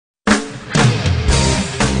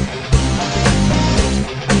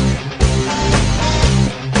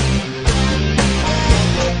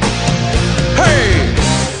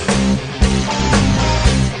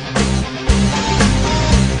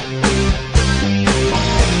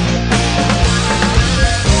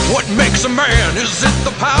makes a man? Is it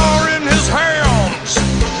the power in his hands?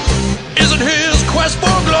 Is it his quest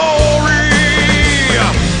for glory?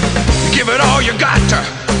 Give it all you got to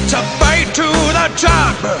fight to the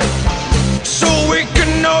top, so we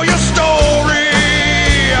can know your story.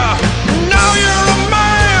 Now you're a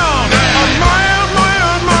man, a man,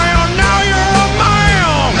 man, man. Now you're a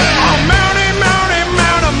man, a mounty, mounty,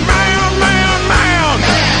 man, a man, man, man.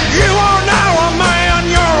 You are now a man,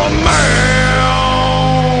 you're a man.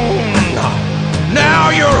 Now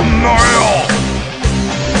you're a man.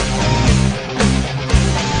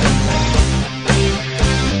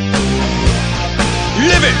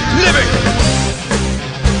 Live it, live it.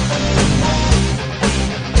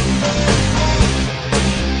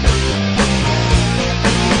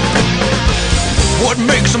 What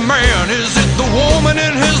makes a man? Is it the woman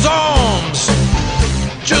in his arms?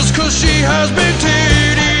 Just 'cause she has big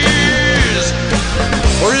titties?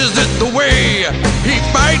 Or is it the way he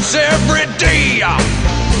fights every day?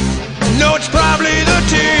 No, it's probably the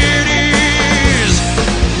titties.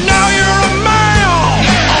 Now you're a man.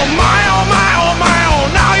 Oh my, oh my, oh my.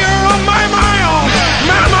 Now you're a man, man.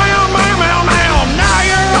 Man, man, man, man, man. Now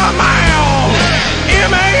you're a man.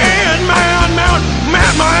 M-A-N, man, man,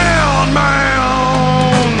 man, man, man.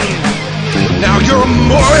 Now you're a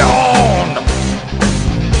moron.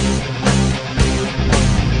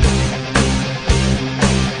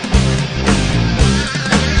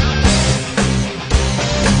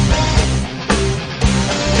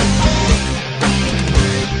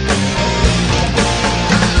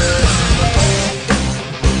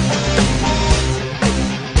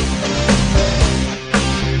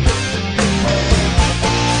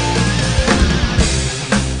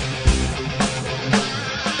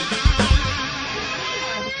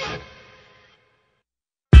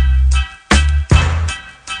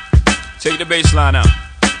 Take the bass line out.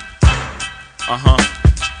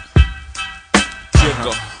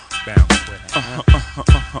 Jiggle. Bounce with it.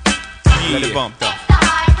 Yeah. Let it bump though.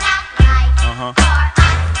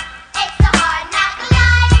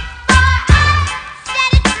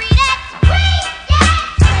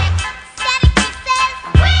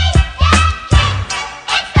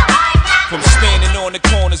 From standing on the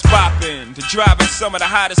corners bopping to driving some of the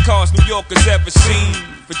hottest cars New Yorkers ever seen,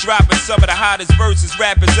 for dropping some of the hottest verses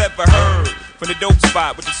rappers ever heard, from the dope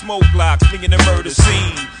spot with the smoke block flinging the murder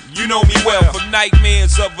scene. You know me well from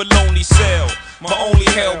nightmares of a lonely cell, my only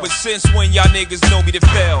hell. But since when y'all niggas know me to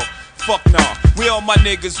fail? Fuck nah, we all my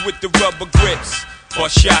niggas with the rubber grips or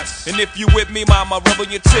shots. And if you with me, mama, rub on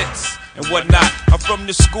your tits and whatnot. I'm from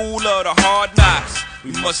the school of the hard knocks.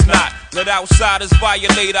 We must not let outsiders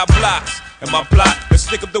violate our blocks. And my plot, let's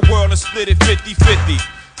stick up the world and split it 50-50.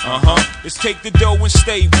 Let's take the dough and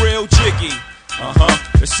stay real jiggy.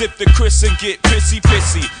 Let's sip the Chris and get pissy.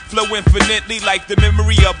 Flow infinitely like the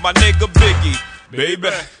memory of my nigga Biggie. Baby,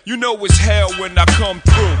 you know it's hell when I come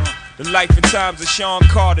through. The life and times of Sean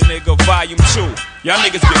Carter, nigga, volume 2. Y'all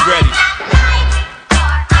niggas get ready.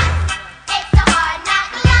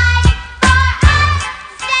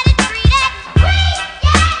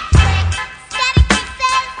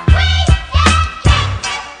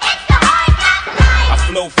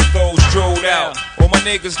 Flow for those drilled out. All my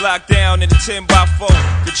niggas locked down in the 10x4,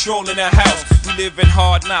 controlling the house. We live in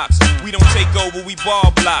hard knocks. We don't take over, we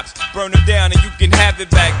ball blocks. Burn them down and you can have it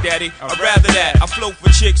back, daddy. I'd rather that. I flow for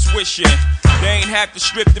chicks wishing they ain't have to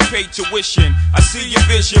strip to pay tuition. I see your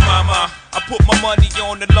vision, mama. I put my money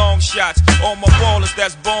on the long shots. All my ballers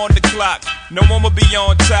that's born the clock. No one will be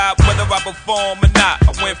on top, whether I perform or not.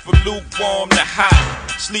 I went from lukewarm to hot.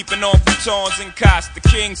 Sleeping on futons and cots, the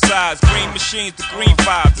king size. Green machines, the green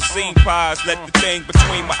fives, the scene pies. Let the thing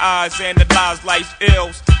between my eyes analyze life's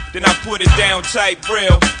ills. Then I put it down tight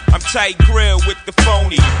real. I'm tight grill with the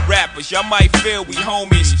phony rappers. Y'all might feel we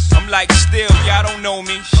homies. I'm like still, y'all don't know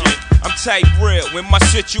me. Shit, I'm tight real. When my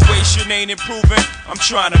situation ain't improving, I'm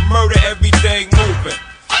trying to murder everything moving.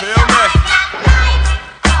 Feel me?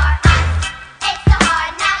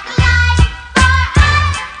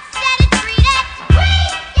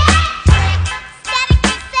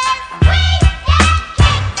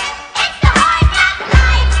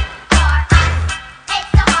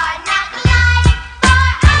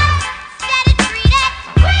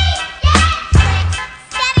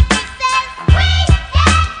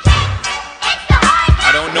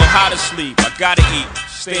 Sleep, I gotta eat,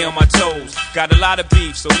 stay on my toes. Got a lot of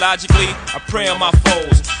beef, so logically, I pray on my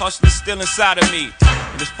foes. Hustler's still inside of me,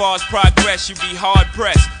 and as far as progress, you be hard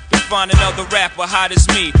pressed to find another rapper hot as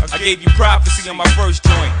me. I gave you prophecy on my first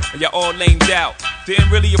joint, and y'all all lamed out.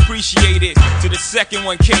 Didn't really appreciate it till the second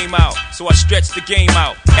one came out. So I stretched the game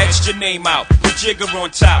out, etched your name out with Jigger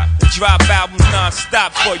on top, and drop albums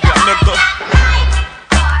non-stop for ya, nigga.